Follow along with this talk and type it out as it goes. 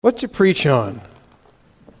What to preach on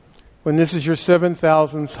when this is your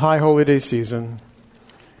 7,000th High Holy Day season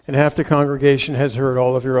and half the congregation has heard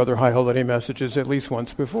all of your other High Holy Day messages at least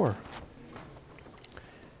once before?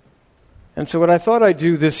 And so what I thought I'd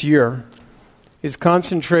do this year is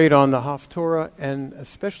concentrate on the Haftorah and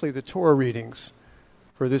especially the Torah readings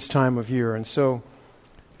for this time of year. And so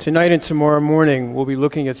tonight and tomorrow morning we'll be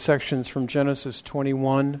looking at sections from Genesis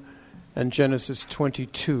 21 and Genesis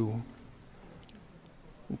 22.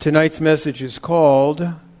 Tonight's message is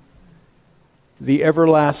called The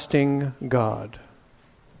Everlasting God.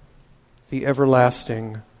 The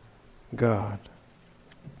Everlasting God.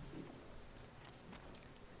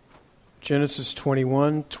 Genesis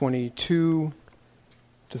 21, 22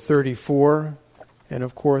 to 34. And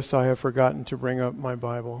of course, I have forgotten to bring up my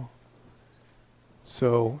Bible.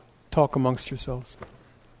 So, talk amongst yourselves.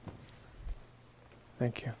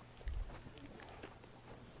 Thank you.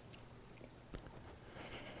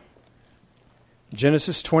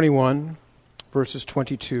 Genesis 21, verses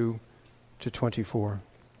 22 to 24.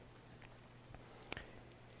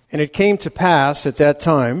 And it came to pass at that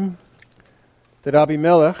time that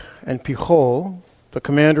Abimelech and Pichol, the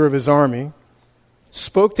commander of his army,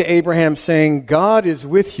 spoke to Abraham, saying, God is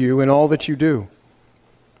with you in all that you do.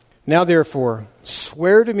 Now therefore,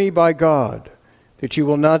 swear to me by God that you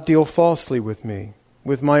will not deal falsely with me,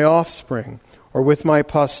 with my offspring, or with my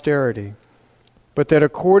posterity, but that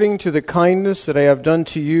according to the kindness that I have done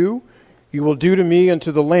to you, you will do to me and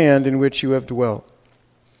to the land in which you have dwelt.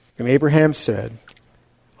 And Abraham said,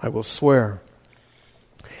 I will swear.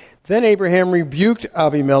 Then Abraham rebuked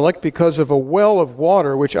Abimelech because of a well of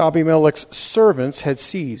water which Abimelech's servants had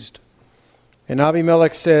seized. And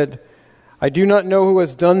Abimelech said, I do not know who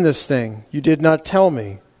has done this thing. You did not tell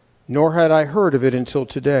me, nor had I heard of it until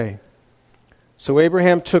today. So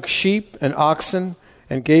Abraham took sheep and oxen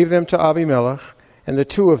and gave them to Abimelech, and the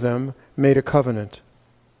two of them made a covenant.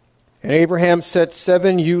 And Abraham set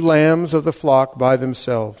 7 ewe lambs of the flock by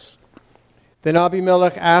themselves. Then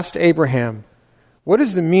Abimelech asked Abraham, what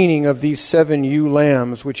is the meaning of these 7 ewe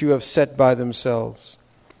lambs which you have set by themselves?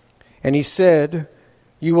 And he said,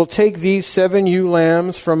 you will take these 7 ewe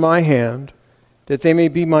lambs from my hand, that they may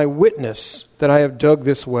be my witness that I have dug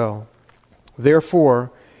this well.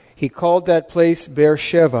 Therefore, he called that place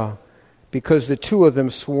Beersheba, because the two of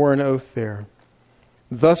them swore an oath there.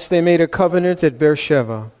 Thus they made a covenant at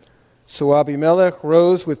Beersheba. So Abimelech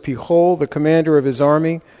rose with Pichol, the commander of his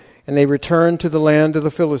army, and they returned to the land of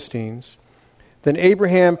the Philistines. Then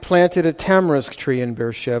Abraham planted a tamarisk tree in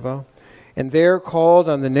Beersheba, and there called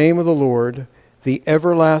on the name of the Lord, the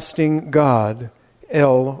everlasting God,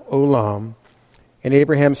 El Olam. And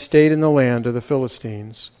Abraham stayed in the land of the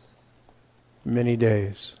Philistines many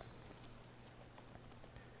days.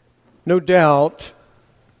 No doubt,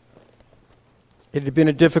 it had been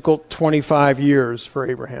a difficult 25 years for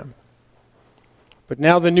Abraham. But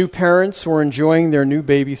now the new parents were enjoying their new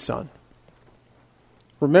baby son.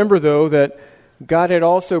 Remember, though, that God had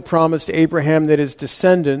also promised Abraham that his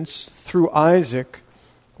descendants, through Isaac,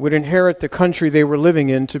 would inherit the country they were living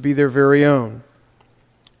in to be their very own.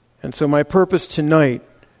 And so my purpose tonight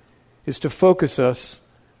is to focus us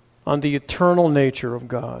on the eternal nature of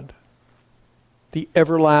God, the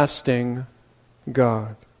everlasting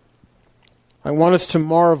God. I want us to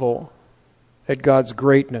marvel at God's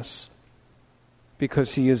greatness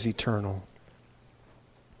because he is eternal.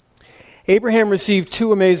 Abraham received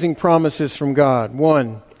 2 amazing promises from God.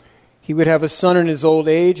 1, he would have a son in his old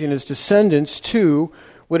age, and his descendants, 2,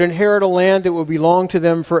 would inherit a land that would belong to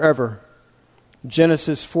them forever.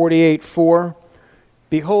 Genesis 48:4,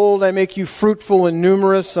 behold, I make you fruitful and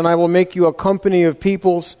numerous, and I will make you a company of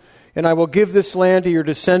peoples, and I will give this land to your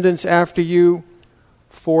descendants after you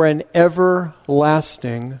for an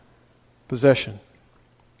everlasting possession.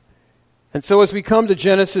 And so as we come to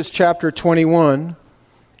Genesis chapter 21,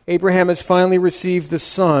 Abraham has finally received the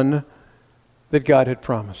son that God had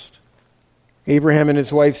promised. Abraham and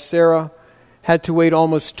his wife Sarah had to wait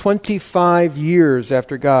almost 25 years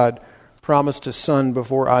after God promised a son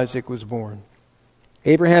before Isaac was born.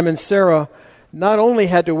 Abraham and Sarah not only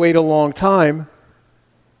had to wait a long time,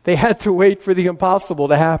 they had to wait for the impossible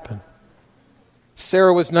to happen.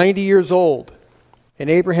 Sarah was 90 years old, and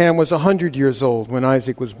Abraham was 100 years old when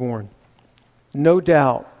Isaac was born. No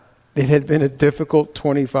doubt it had been a difficult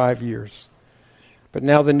 25 years. But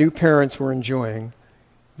now the new parents were enjoying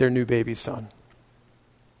their new baby son.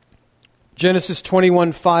 Genesis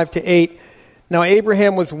 21:5-8. Now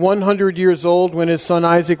Abraham was 100 years old when his son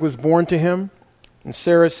Isaac was born to him. And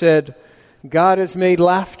Sarah said, God has made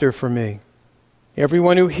laughter for me.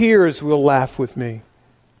 Everyone who hears will laugh with me.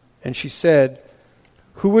 And she said,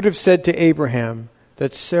 who would have said to Abraham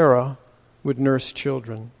that Sarah would nurse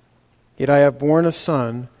children. Yet I have borne a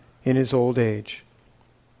son in his old age.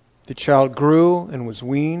 The child grew and was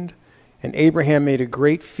weaned, and Abraham made a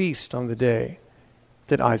great feast on the day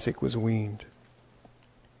that Isaac was weaned.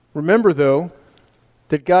 Remember, though,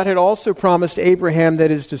 that God had also promised Abraham that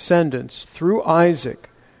his descendants, through Isaac,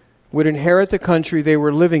 would inherit the country they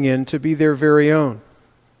were living in to be their very own.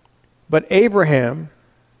 But Abraham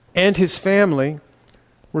and his family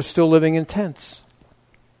were still living in tents.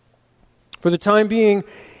 For the time being,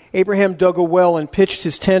 Abraham dug a well and pitched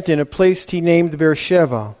his tent in a place he named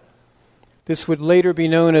Beersheba. This would later be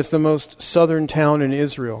known as the most southern town in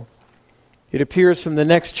Israel. It appears from the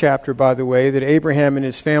next chapter, by the way, that Abraham and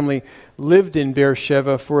his family lived in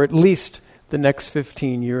Beersheba for at least the next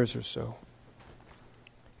 15 years or so.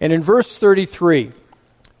 And in verse 33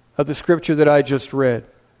 of the scripture that I just read,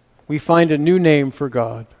 we find a new name for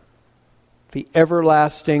God, the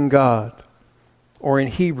everlasting God, or in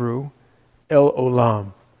Hebrew, El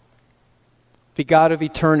Olam, the God of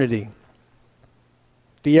eternity,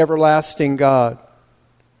 the everlasting God,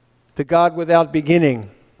 the God without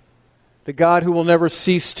beginning, the God who will never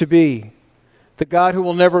cease to be, the God who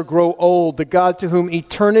will never grow old, the God to whom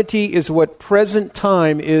eternity is what present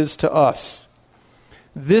time is to us.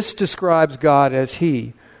 This describes God as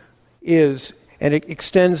He is, and it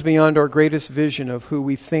extends beyond our greatest vision of who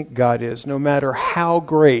we think God is, no matter how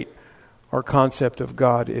great our concept of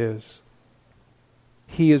God is.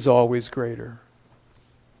 He is always greater.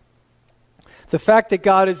 The fact that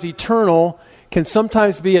God is eternal can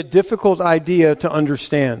sometimes be a difficult idea to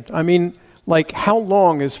understand. I mean, like, how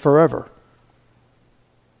long is forever?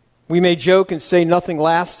 We may joke and say nothing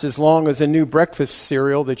lasts as long as a new breakfast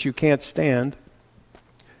cereal that you can't stand.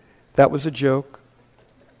 That was a joke.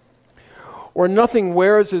 Or nothing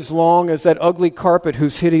wears as long as that ugly carpet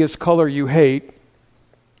whose hideous color you hate.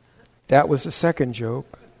 That was a second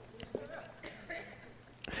joke.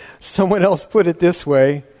 Someone else put it this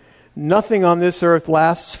way: nothing on this earth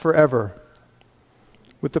lasts forever,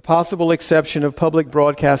 with the possible exception of public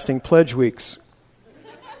broadcasting pledge weeks.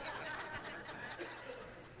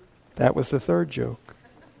 That was the third joke.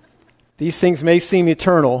 These things may seem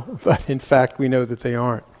eternal, but in fact we know that they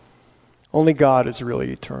aren't. Only God is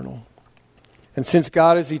really eternal. And since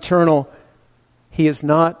God is eternal, He is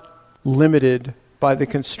not limited by the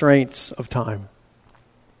constraints of time.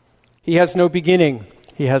 He has no beginning.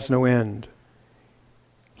 He has no end.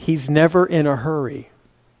 He's never in a hurry.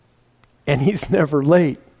 And He's never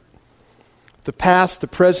late. The past, the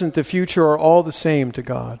present, the future are all the same to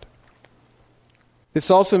God.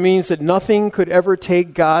 This also means that nothing could ever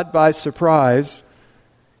take God by surprise,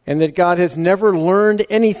 and that God has never learned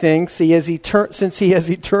anything since He has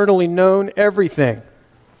eternally known everything.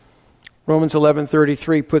 Romans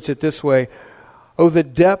 11:33 puts it this way: "Oh, the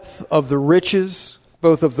depth of the riches,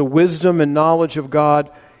 both of the wisdom and knowledge of God,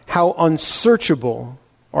 how unsearchable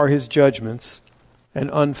are His judgments and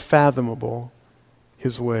unfathomable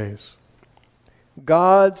His ways."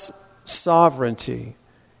 God's sovereignty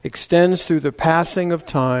extends through the passing of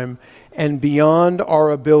time and beyond our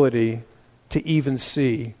ability to even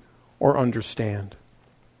see or understand.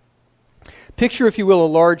 Picture, if you will, a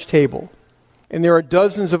large table, and there are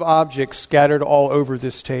dozens of objects scattered all over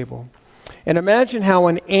this table. And imagine how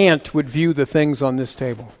an ant would view the things on this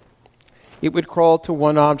table. It would crawl to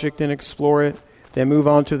one object and explore it, then move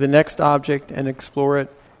on to the next object and explore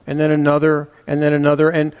it, and then another, and then another.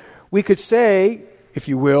 And we could say, if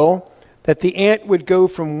you will, that the ant would go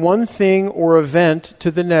from one thing or event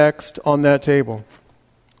to the next on that table.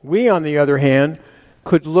 We, on the other hand,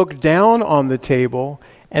 could look down on the table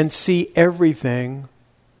and see everything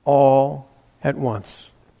all at once.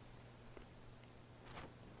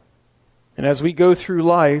 And as we go through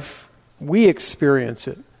life, we experience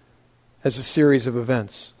it as a series of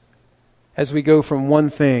events. As we go from one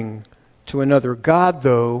thing to another. God,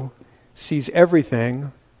 though, sees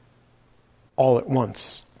everything all at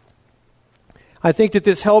once. I think that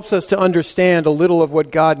this helps us to understand a little of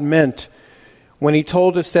what God meant when He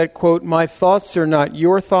told us that, quote, "My thoughts are not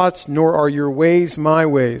your thoughts, nor are your ways my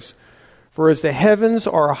ways. For as the heavens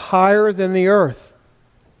are higher than the earth,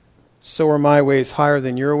 so are my ways higher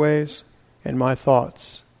than your ways, and my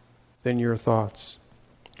thoughts than your thoughts."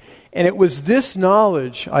 And it was this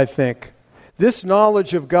knowledge, I think, this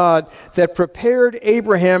knowledge of God, that prepared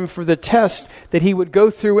Abraham for the test that he would go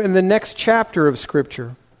through in the next chapter of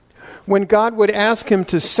Scripture, when God would ask him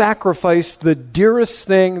to sacrifice the dearest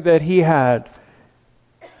thing that he had,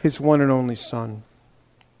 his one and only Son.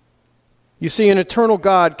 You see, an eternal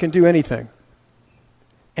God can do anything.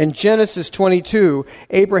 In Genesis 22,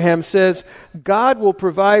 Abraham says, "God will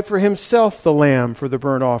provide for Himself the lamb for the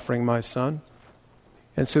burnt offering, my son."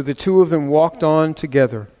 And so the two of them walked on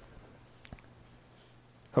together.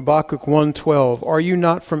 Habakkuk 1:12, Are you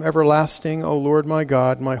not from everlasting, O Lord my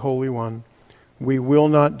God, my Holy One? We will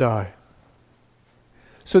not die.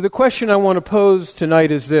 So the question I want to pose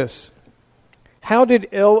tonight is this. How did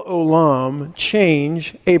El Olam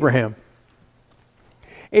change Abraham?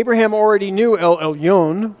 Abraham already knew El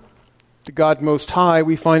Elyon, the God Most High.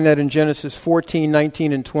 We find that in Genesis 14,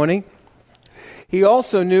 19, and 20. He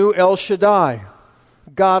also knew El Shaddai,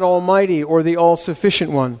 God Almighty, or the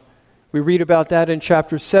All-Sufficient One. We read about that in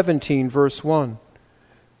chapter 17, verse 1.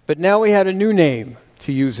 But now he had a new name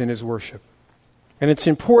to use in his worship. And it's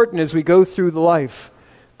important as we go through the life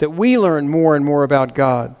that we learn more and more about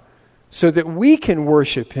God so that we can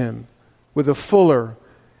worship Him with a fuller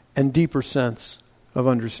and deeper sense of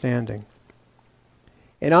understanding.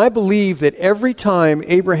 And I believe that every time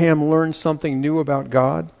Abraham learned something new about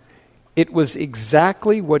God, it was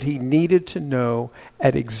exactly what he needed to know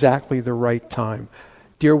at exactly the right time.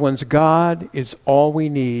 Dear ones, God is all we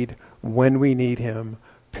need when we need Him,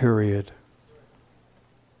 period.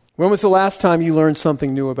 When was the last time you learned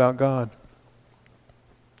something new about God?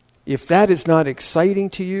 If that is not exciting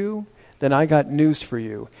to you, then I got news for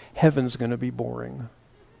you. Heaven's going to be boring.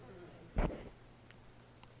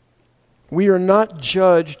 We are not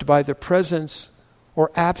judged by the presence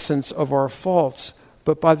or absence of our faults,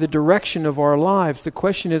 but by the direction of our lives. The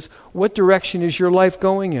question is, what direction is your life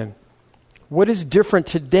going in? What is different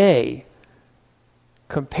today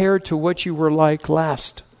compared to what you were like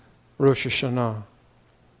last Rosh Hashana?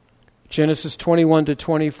 Genesis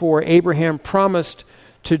 21-24, Abraham promised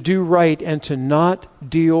to do right and to not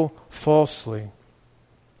deal falsely.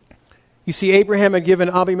 You see, Abraham had given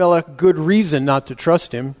Abimelech good reason not to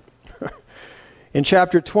trust him. In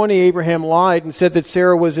chapter 20, Abraham lied and said that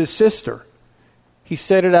Sarah was his sister. He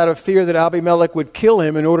said it out of fear that Abimelech would kill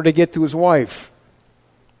him in order to get to his wife.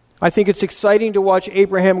 I think it's exciting to watch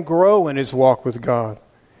Abraham grow in his walk with God.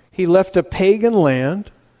 He left a pagan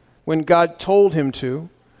land when God told him to,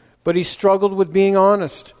 but he struggled with being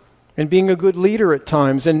honest and being a good leader at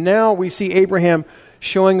times. And now we see Abraham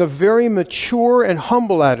showing a very mature and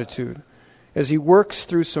humble attitude as he works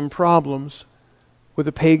through some problems with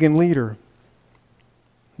a pagan leader.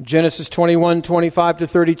 Genesis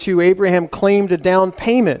 21:25-32, Abraham claimed a down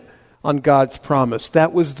payment on God's promise.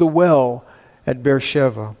 That was the well at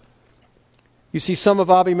Beersheba. You see, some of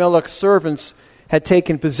Abimelech's servants had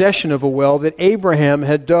taken possession of a well that Abraham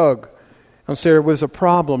had dug. And so there was a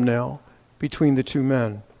problem now between the two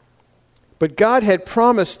men. But God had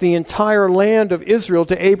promised the entire land of Israel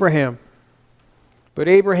to Abraham. But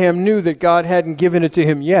Abraham knew that God hadn't given it to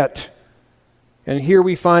him yet. And here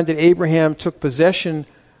we find that Abraham took possession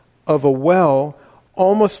of a well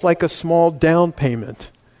almost like a small down payment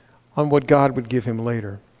on what God would give him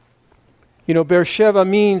later. You know, Beersheba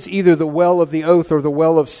means either the well of the oath or the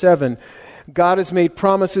well of seven. God has made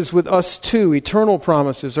promises with us too. Eternal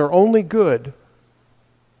promises are only good.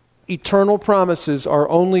 Eternal promises are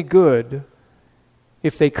only good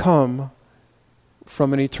if they come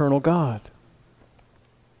from an eternal God.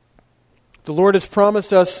 The Lord has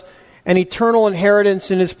promised us an eternal inheritance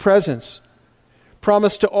in His presence,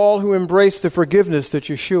 promised to all who embrace the forgiveness that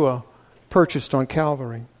Yeshua purchased on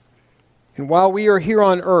Calvary. And while we are here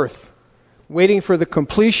on earth, waiting for the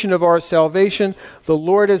completion of our salvation, the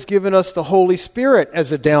Lord has given us the Holy Spirit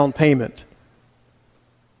as a down payment.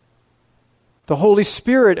 The Holy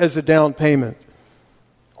Spirit as a down payment,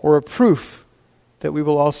 or a proof that we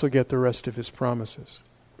will also get the rest of His promises.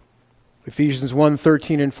 Ephesians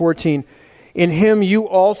 1:13 and 14, in Him you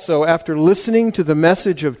also, after listening to the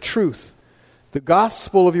message of truth, the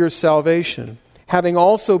gospel of your salvation, having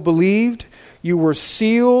also believed, you were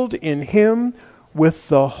sealed in Him with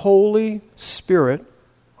the Holy Spirit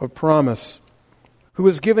of promise, who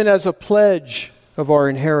was given as a pledge of our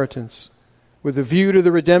inheritance, with a view to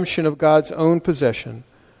the redemption of God's own possession,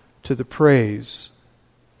 to the praise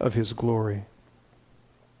of His glory.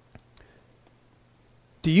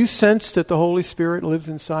 Do you sense that the Holy Spirit lives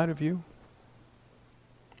inside of you?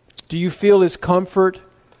 Do you feel His comfort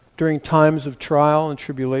during times of trial and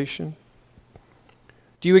tribulation?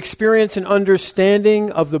 Do you experience an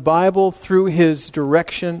understanding of the Bible through His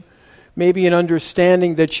direction? Maybe an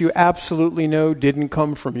understanding that you absolutely know didn't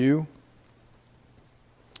come from you?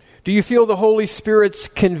 Do you feel the Holy Spirit's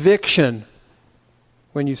conviction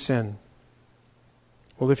when you sin?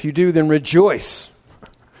 Well, if you do, then rejoice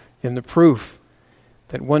in the proof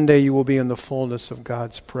that one day you will be in the fullness of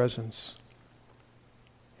God's presence.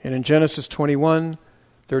 And in Genesis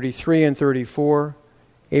 21:33 and 34,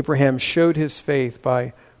 Abraham showed his faith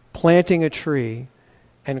by planting a tree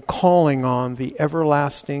and calling on the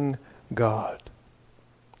everlasting God.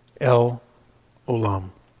 El Olam.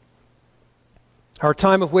 Our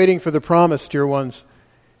time of waiting for the promise, dear ones,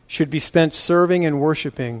 should be spent serving and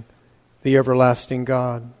worshiping the everlasting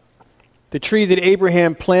God. The tree that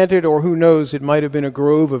Abraham planted, or who knows, it might have been a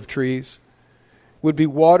grove of trees, would be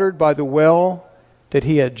watered by the well that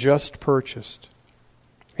he had just purchased.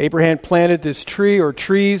 Abraham planted this tree or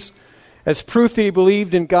trees as proof that he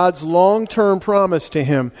believed in God's long-term promise to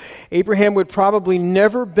him. Abraham would probably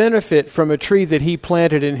never benefit from a tree that he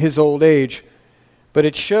planted in his old age, but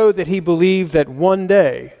it showed that he believed that one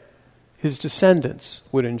day his descendants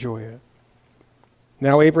would enjoy it.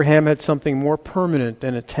 Now Abraham had something more permanent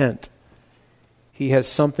than a tent. He has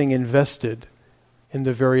something invested in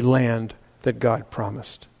the very land that God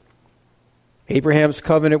promised. Abraham's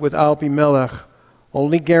covenant with Abimelech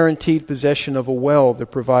only guaranteed possession of a well that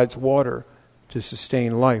provides water to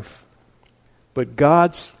sustain life. But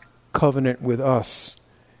God's covenant with us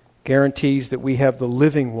guarantees that we have the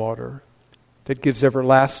living water that gives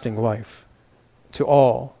everlasting life to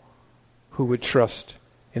all who would trust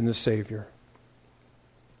in the Savior.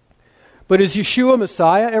 But is Yeshua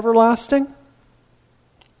Messiah everlasting?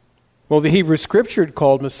 Well, the Hebrew Scripture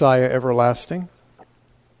called Messiah everlasting.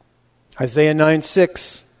 Isaiah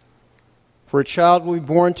 9:6, "For a child will be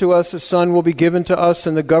born to us, a son will be given to us,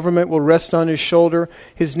 and the government will rest on his shoulder.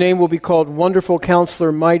 His name will be called Wonderful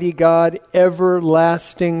Counselor, Mighty God,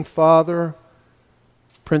 Everlasting Father,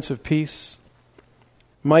 Prince of Peace."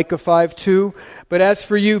 Micah 5:2, "But as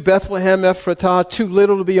for you, Bethlehem Ephratah, too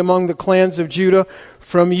little to be among the clans of Judah,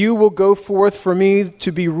 from you will go forth for me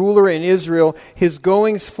to be ruler in Israel. His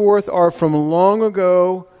goings forth are from long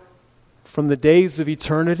ago, from the days of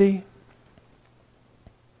eternity."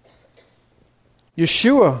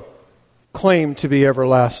 Yeshua claimed to be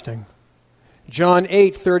everlasting. John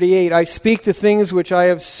 8:38, "I speak the things which I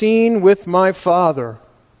have seen with my Father."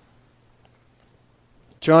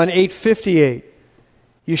 John 8:58,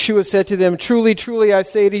 Yeshua said to them, "Truly, truly, I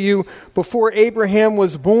say to you, before Abraham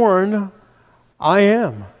was born, I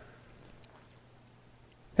am."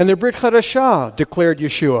 And the Brit Hadashah declared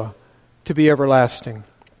Yeshua to be everlasting.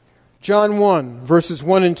 John 1, verses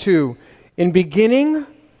 1 and 2, "In beginning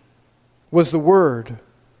was the Word,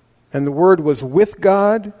 and the Word was with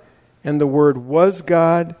God, and the Word was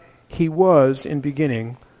God. He was in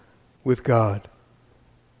beginning with God."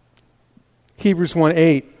 Hebrews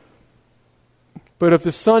 1:8, "But of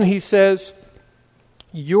the Son he says,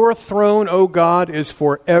 'Your throne, O God, is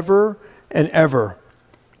forever and ever,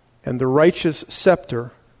 and the righteous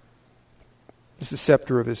scepter is the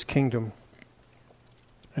scepter of his kingdom.'"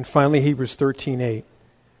 And finally, Hebrews 13:8,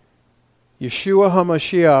 "Yeshua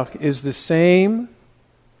HaMashiach is the same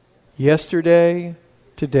yesterday,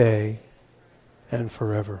 today, and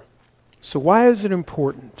forever." So why is it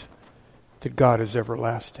important that God is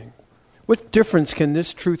everlasting? What difference can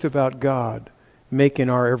this truth about God make in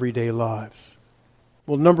our everyday lives?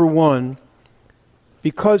 Well, number one,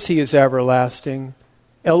 because he is everlasting,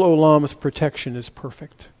 El Olam's protection is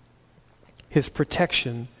perfect. His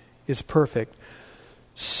protection is perfect.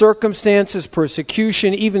 Circumstances,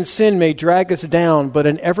 persecution, even sin may drag us down, but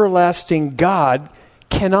an everlasting God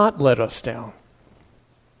cannot let us down.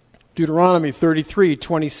 Deuteronomy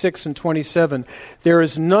 33:26 and 27, "There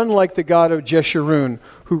is none like the God of Jeshurun,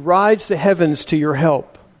 who rides the heavens to your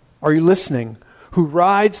help." Are you listening? Who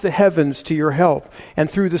rides the heavens to your help,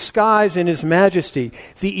 and through the skies in his majesty.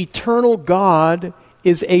 The eternal God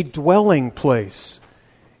is a dwelling place,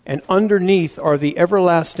 and underneath are the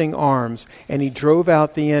everlasting arms, and he drove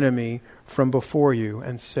out the enemy from before you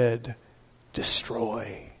and said,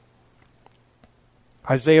 "Destroy."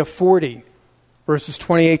 Isaiah 40, verses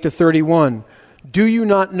 28 to 31, "Do you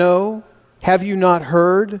not know? Have you not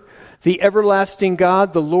heard? The everlasting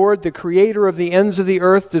God, the Lord, the creator of the ends of the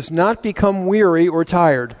earth, does not become weary or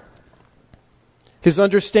tired. His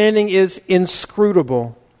understanding is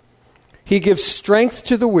inscrutable. He gives strength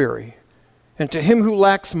to the weary, and to him who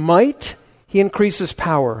lacks might, he increases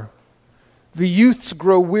power. The youths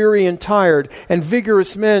grow weary and tired, and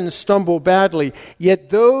vigorous men stumble badly. Yet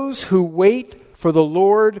those who wait for the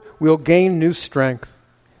Lord will gain new strength.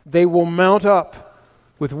 They will mount up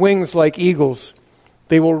with wings like eagles.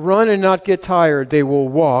 They will run and not get tired. They will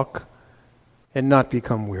walk and not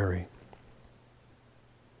become weary."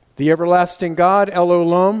 The everlasting God, El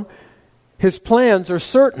Olam, his plans are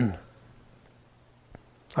certain.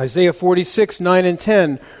 Isaiah 46:9 and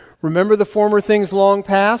 10, "Remember the former things long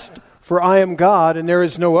past, for I am God and there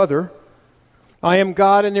is no other. I am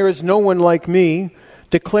God and there is no one like me,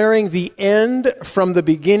 declaring the end from the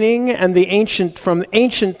beginning and from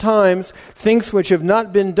ancient times, things which have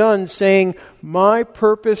not been done, saying, my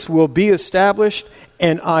purpose will be established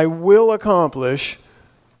and I will accomplish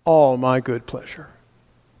all my good pleasure.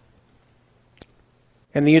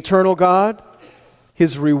 And the eternal God,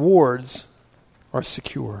 his rewards are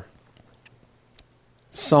secure.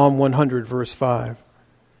 Psalm 100, verse 5.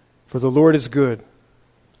 For the Lord is good.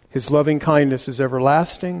 His loving kindness is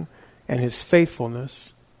everlasting, and his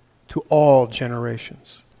faithfulness to all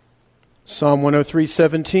generations. Psalm 103,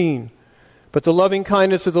 17. But the loving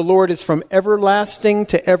kindness of the Lord is from everlasting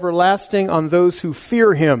to everlasting on those who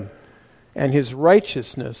fear him, and his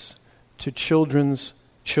righteousness to children's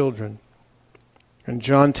children. And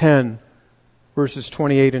John 10, verses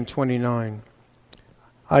 28 and 29.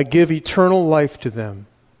 I give eternal life to them,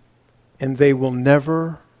 and they will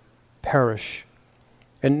never perish,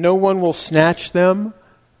 and no one will snatch them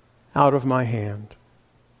out of my hand.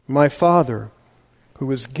 My Father, who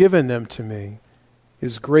has given them to me,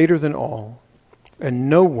 is greater than all, and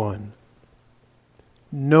no one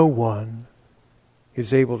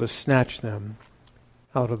is able to snatch them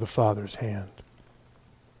out of the Father's hand.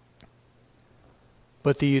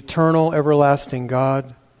 But the eternal, everlasting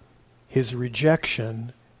God, his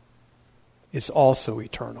rejection is also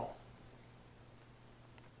eternal.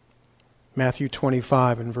 Matthew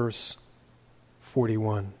 25 and verse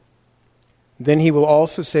 41. Then he will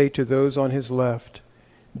also say to those on his left,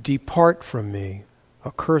 depart from me,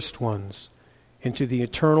 accursed ones, into the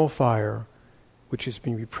eternal fire, which has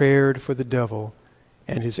been prepared for the devil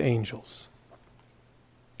and his angels.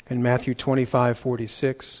 And Matthew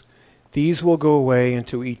 25:46, these will go away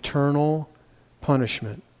into eternal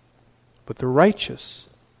punishment, but the righteous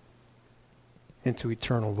into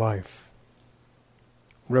eternal life.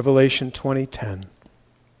 Revelation 20:10.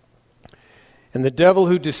 And the devil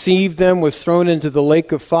who deceived them was thrown into the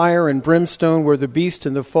lake of fire and brimstone, where the beast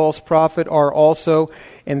and the false prophet are also,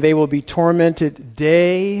 and they will be tormented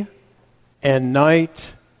day and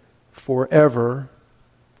night forever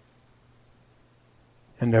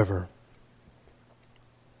and ever.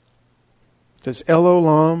 Does El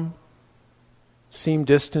Olam seem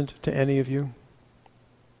distant to any of you?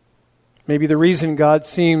 Maybe the reason God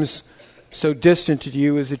seems so distant to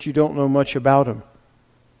you is that you don't know much about him.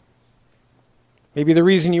 Maybe the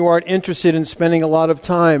reason you aren't interested in spending a lot of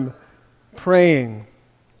time praying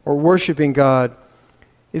or worshiping God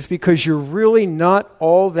is because you're really not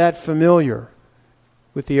all that familiar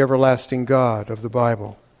with the everlasting God of the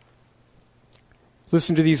Bible.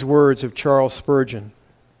 Listen to these words of Charles Spurgeon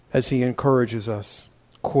as he encourages us.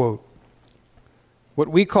 Quote, what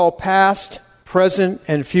we call past, present,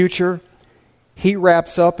 and future, he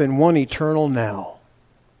wraps up in one eternal now.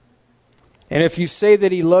 And if you say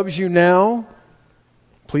that he loves you now,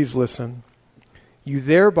 please listen. You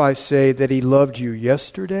thereby say that he loved you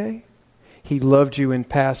yesterday, he loved you in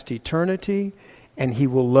past eternity, and he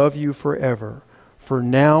will love you forever. For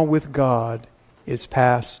now with God is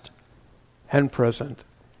past and present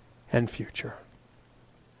and future.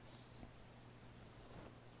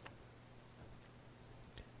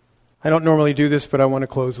 I don't normally do this, but I want to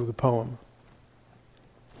close with a poem.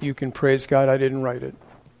 You can praise God, I didn't write it.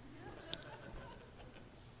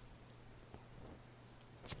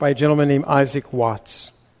 It's by a gentleman named Isaac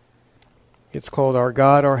Watts. It's called Our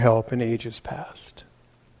God, Our Help in Ages Past.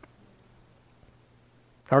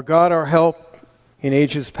 Our God, our help in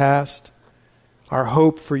ages past, our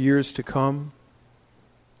hope for years to come,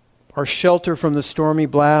 our shelter from the stormy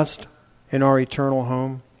blast in our eternal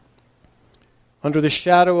home. Under the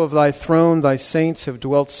shadow of thy throne, thy saints have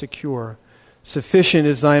dwelt secure. Sufficient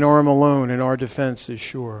is thine arm alone, and our defense is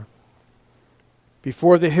sure.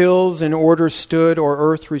 Before the hills in order stood, or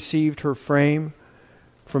earth received her frame,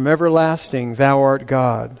 from everlasting thou art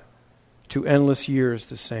God, to endless years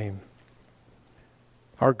the same.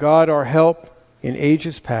 Our God, our help in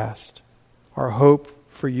ages past, our hope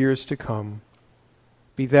for years to come,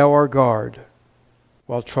 be thou our guard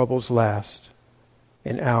while troubles last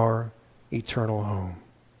in our eternal home.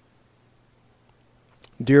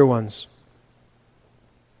 Dear ones,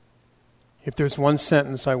 if there's one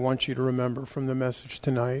sentence I want you to remember from the message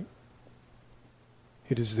tonight,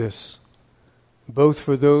 it is this. Both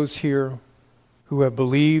for those here who have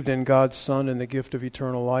believed in God's Son and the gift of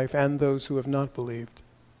eternal life, and those who have not believed,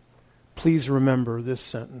 please remember this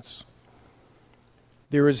sentence.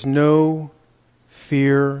 There is no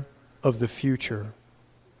fear of the future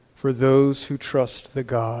for those who trust the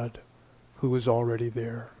God who is already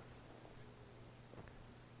there.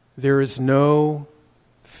 There is no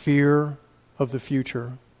fear of the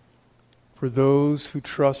future for those who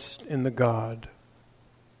trust in the God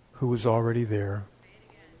who is already there.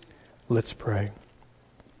 Let's pray.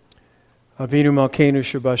 Avinu Malkeinu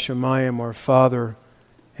Shebashamayim, our Father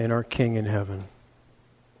and our King in heaven.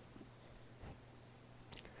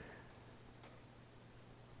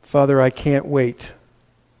 Father, I can't wait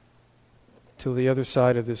till the other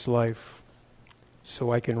side of this life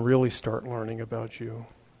so I can really start learning about you.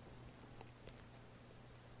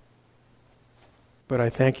 But I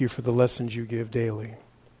thank you for the lessons you give daily.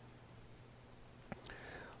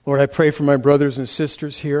 Lord, I pray for my brothers and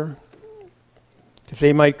sisters here, that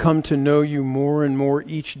they might come to know you more and more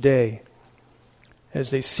each day as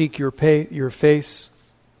they seek your face,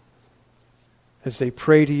 as they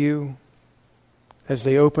pray to you, as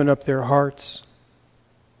they open up their hearts,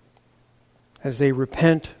 as they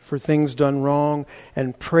repent for things done wrong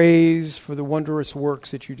and praise for the wondrous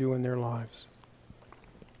works that you do in their lives.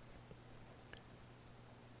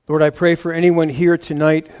 Lord, I pray for anyone here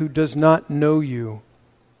tonight who does not know you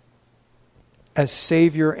as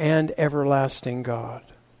Savior and everlasting God.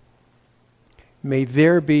 May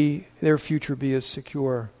their future be as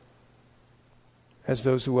secure as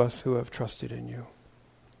those of us who have trusted in you.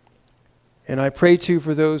 And I pray too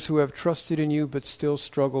for those who have trusted in you but still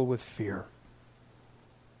struggle with fear.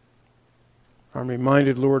 I'm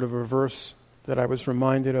reminded, Lord, of a verse that I was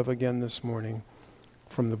reminded of again this morning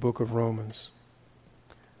from the book of Romans.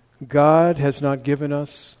 God has not given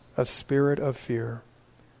us a spirit of fear,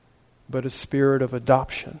 but a spirit of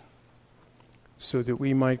adoption, so that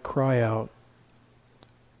we might cry out,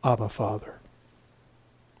 Abba, Father.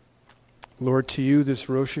 Lord, to you this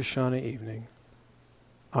Rosh Hashana evening,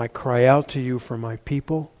 I cry out to you for my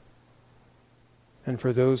people and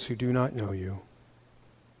for those who do not know you.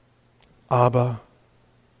 Abba,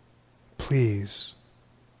 please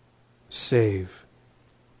save.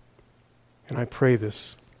 And I pray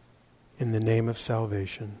this in the name of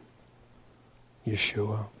salvation,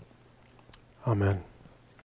 Yeshua. Amen.